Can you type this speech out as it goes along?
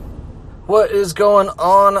What is going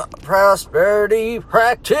on, prosperity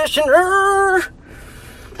practitioner? I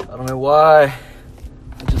don't know why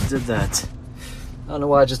I just did that.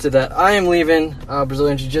 I am leaving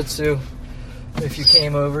Brazilian Jiu-Jitsu. If you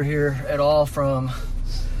came over here at all from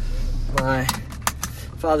my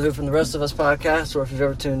Fatherhood from the Rest of Us podcast, or if you've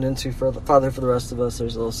ever tuned into Fatherhood for the Rest of Us,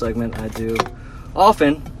 there's a little segment I do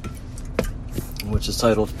often, which is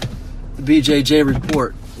titled The BJJ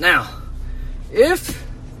Report. Now, if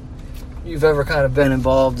you've ever kind of been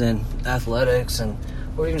involved in athletics and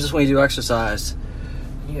or even just when you do exercise,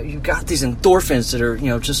 you got these endorphins that are,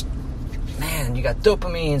 just, man, you got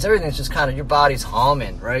dopamines, everything's just kind of, your body's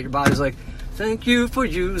humming, right? Your body's like, thank you for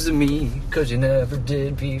using me, because you never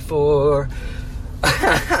did before.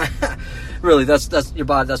 Really, that's your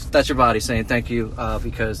body, that's your body saying thank you,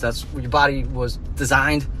 because that's your body was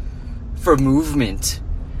designed for movement.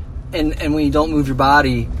 And when you don't move your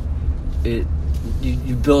body,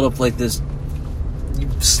 you build up like this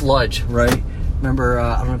sludge, right? Remember,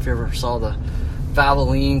 I don't know if you ever saw the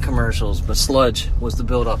Valvoline commercials, but sludge was the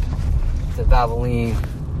buildup. The Valvoline,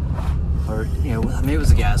 or maybe it was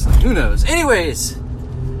the gasoline. Who knows? Anyways,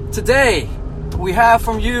 today we have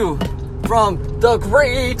from the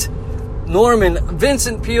great Norman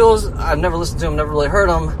Vincent Peales. I've never listened to him, never really heard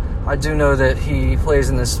him. I do know that he plays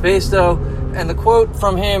in this space though, and the quote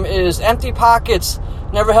from him is, "Empty pockets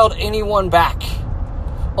never held anyone back.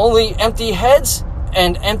 Only empty heads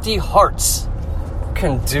and empty hearts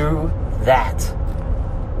can do that."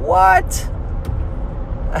 What?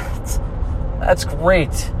 That's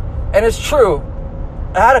great. And it's true.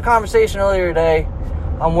 I had a conversation earlier today.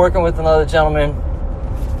 I'm working with another gentleman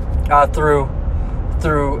through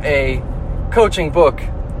a coaching book.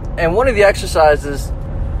 And one of the exercises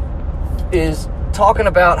is talking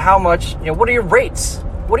about how much, what are your rates?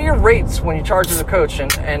 What are your rates when you charge as a coach?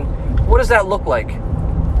 And what does that look like?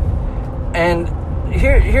 And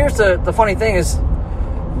here's the funny thing is,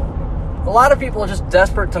 a lot of people are just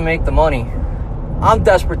desperate to make the money. I'm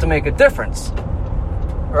desperate to make a difference,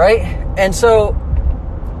 right? And so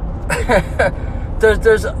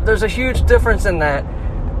there's a huge difference in that.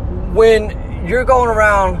 When you're going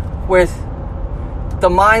around with the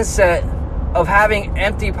mindset of having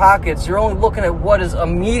empty pockets, you're only looking at what is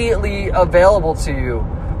immediately available to you.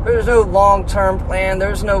 There's no long-term plan.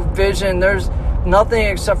 There's no vision. There's nothing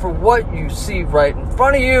except for what you see right in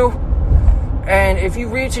front of you. And if you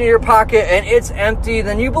reach in your pocket and it's empty,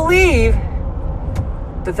 then you believe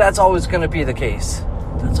that that's always going to be the case.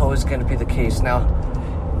 That's always going to be the case. Now,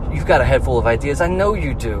 you've got a head full of ideas. I know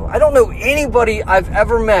you do. I don't know anybody I've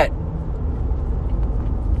ever met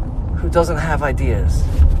who doesn't have ideas,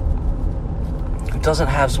 who doesn't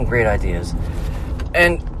have some great ideas.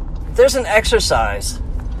 And there's an exercise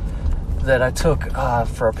that I took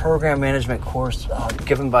for a program management course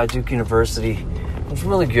given by Duke University. It was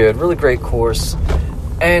really good, really great course.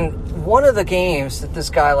 And one of the games that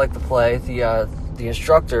this guy liked to play, the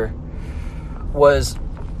instructor, was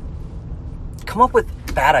come up with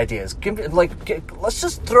bad ideas. Let's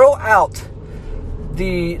just throw out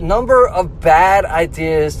the number of bad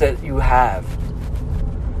ideas that you have.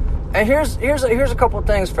 And here's a couple of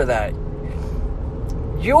things for that.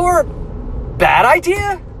 Your bad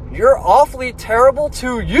idea, your awfully terrible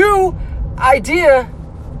to you idea,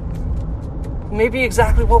 may be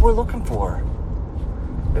exactly what we're looking for.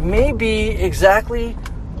 It may be exactly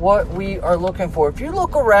what we are looking for. If you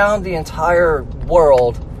look around the entire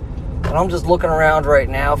world, and I'm just looking around right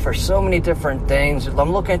now for so many different things.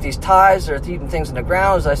 I'm looking at these ties that are eating things in the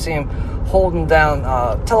ground as I see them holding down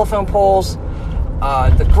telephone poles,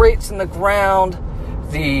 the grates in the ground,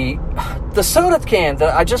 the soda can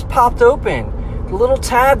that I just popped open, the little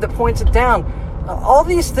tab that points it down. All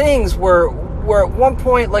these things were at one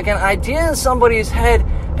point like an idea in somebody's head,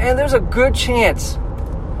 and there's a good chance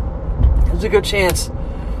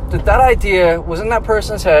that idea was in that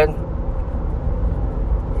person's head,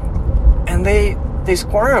 and they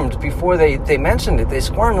squirmed before they mentioned it. They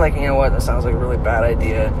squirmed like, that sounds like a really bad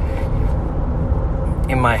idea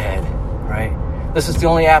in my head, right? This is the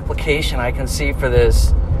only application I can see for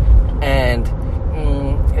this, and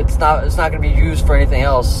it's not going to be used for anything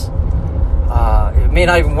else. It may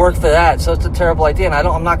not even work for that, so it's a terrible idea, and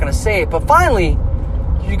I'm not going to say it. But finally,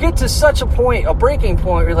 you get to such a breaking point,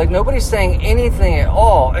 where you're like, nobody's saying anything at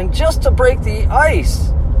all. And just to break the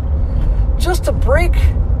ice, just to break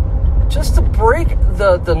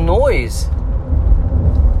the noise,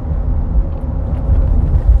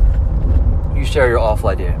 you share your awful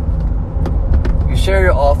idea. You share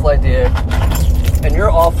your awful idea, and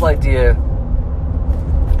your awful idea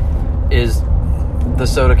is the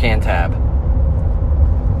soda can tab.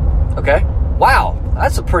 Okay? Wow,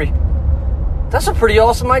 that's a pretty that's a pretty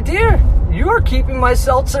awesome idea. You are keeping my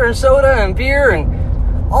seltzer and soda and beer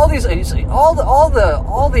and all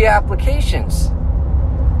the applications.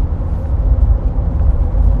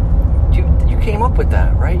 You came up with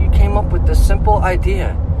that, right? You came up with this simple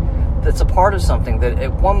idea that's a part of something that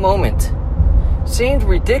at one moment seemed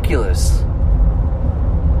ridiculous.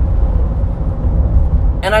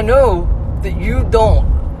 And I know that you don't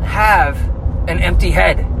have an empty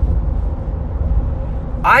head.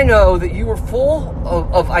 I know that you are full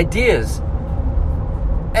of ideas.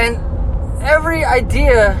 And every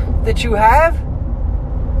idea that you have,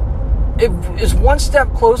 it is one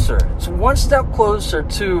step closer. It's one step closer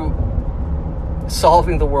to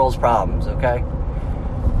solving the world's problems, okay?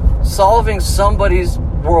 Solving somebody's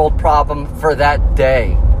world problem for that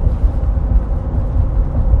day.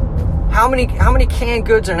 How many canned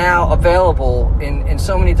goods are now available in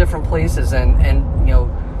so many different places and you know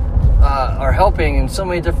are helping in so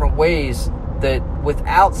many different ways that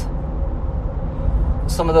without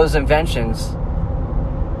some of those inventions,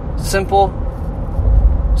 simple,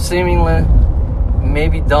 seemingly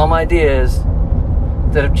maybe dumb ideas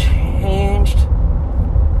that have changed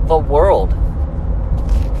the world.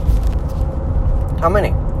 How many?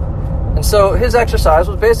 And so his exercise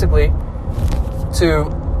was basically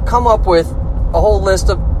to come up with a whole list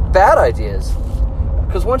of bad ideas,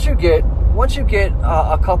 because once you get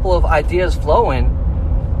a couple of ideas flowing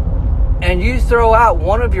and you throw out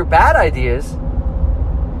one of your bad ideas,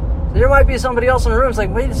 there might be somebody else in the room who's like,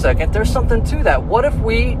 wait a second, there's something to that. What if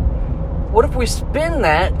we spin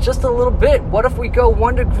that just a little bit? What if we go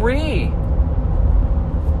 1 degree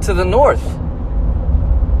to the north?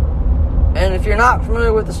 And if you're not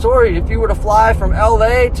familiar with the story, if you were to fly from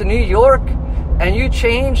LA to New York and you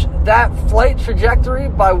change that flight trajectory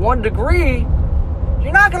by 1 degree,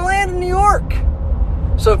 you're not going to land in New York.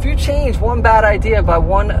 So if you change one bad idea by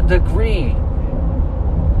 1 degree,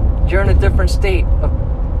 you're in a different state of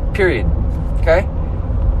period. Okay?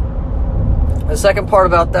 The second part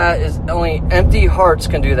about that is only empty hearts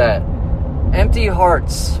can do that. Empty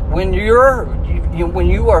hearts. When you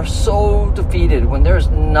are so defeated, when there's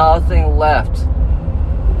nothing left,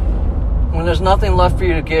 when there's nothing left for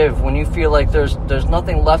you to give, when you feel like there's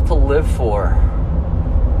nothing left to live for,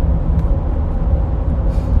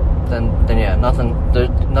 then yeah, nothing.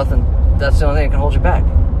 That's the only thing that can hold you back.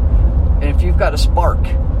 And if you've got a spark,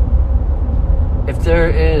 if there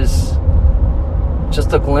is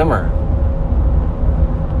just a glimmer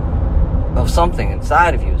of something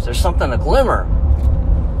inside of you, there's something, a glimmer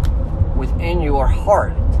within your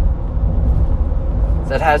heart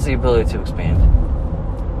that has the ability to expand.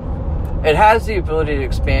 It has the ability to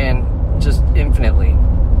expand just infinitely.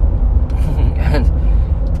 And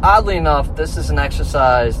oddly enough, this is an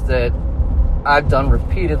exercise that I've done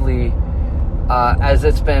repeatedly as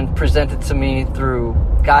it's been presented to me through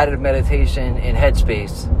guided meditation in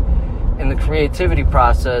Headspace. In the creativity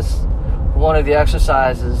process, one of the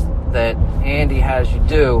exercises that Andy has you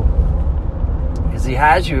do is he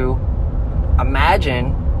has you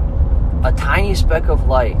imagine a tiny speck of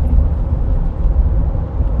light,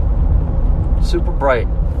 super bright,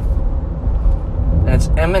 and it's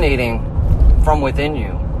emanating from within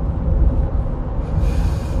you.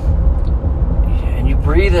 And you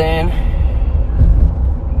breathe in,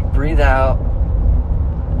 you breathe out,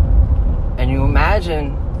 and you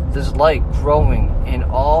imagine this light growing in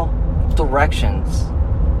all directions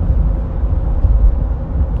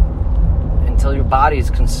until your body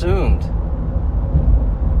is consumed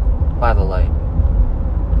by the light.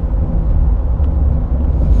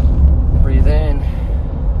 Breathe in,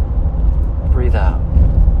 breathe out.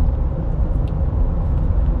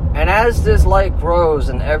 And as this light grows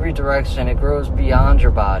in every direction, it grows beyond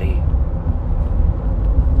your body,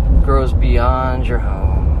 it grows beyond your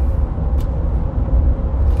home,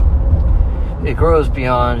 it grows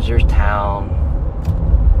beyond your town,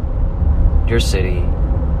 your city.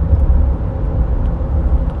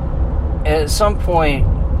 And at some point,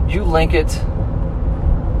 you link it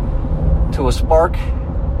to a spark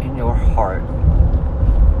in your heart,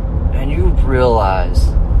 and you realize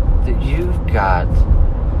that you've got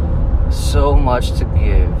so much to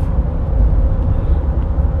give.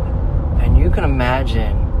 And you can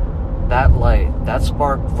imagine that light, that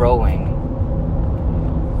spark growing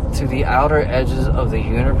to the outer edges of the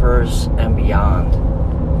universe and beyond.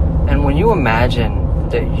 And when you imagine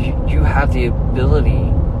that you have the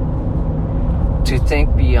ability to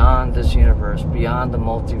think beyond this universe, beyond the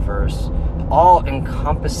multiverse,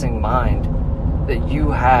 all-encompassing mind that you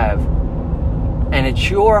have, and it's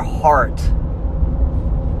your heart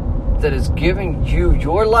that is giving you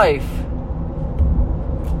your life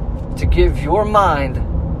to give your mind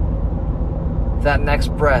that next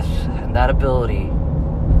breath and that ability,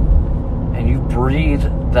 and you breathe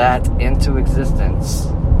that into existence,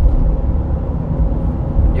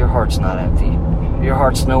 your heart's not empty. Your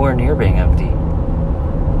heart's nowhere near being empty.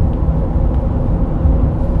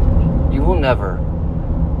 You will never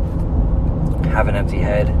have an empty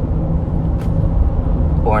head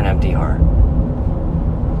or an empty heart.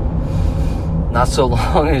 Not so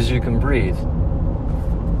long as you can breathe.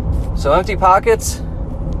 So empty pockets,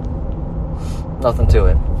 nothing to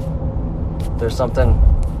it. There's something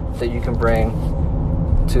that you can bring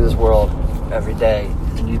to this world every day,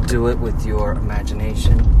 and you do it with your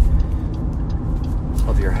imagination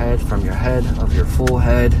of your head, from your head, of your full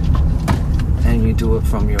head, and you do it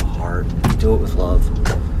from your heart. You do it with love,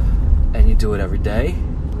 and you do it every day.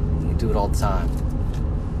 You do it all the time.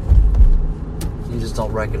 You just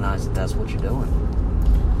don't recognize that that's what you're doing.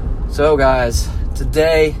 So guys,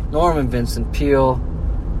 today, Norman Vincent Peale.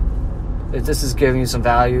 If this is giving you some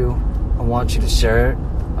value, I want you to share it.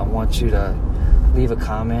 I want you to leave a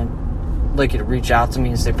comment. I'd like you to reach out to me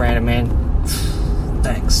and say, Brandon, man,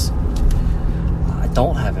 thanks. I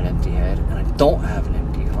don't have an empty head, and I don't have an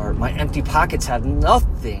empty heart. My empty pockets have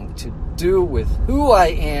nothing to do with who I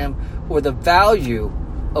am or the value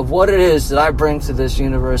of what it is that I bring to this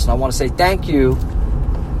universe. And I want to say thank you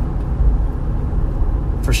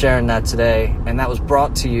for sharing that today. And that was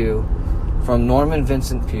brought to you from Norman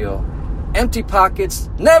Vincent Peale. Empty pockets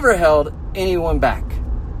never held anyone back.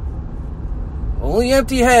 Only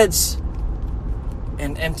empty heads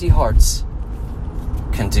and empty hearts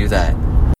can do that.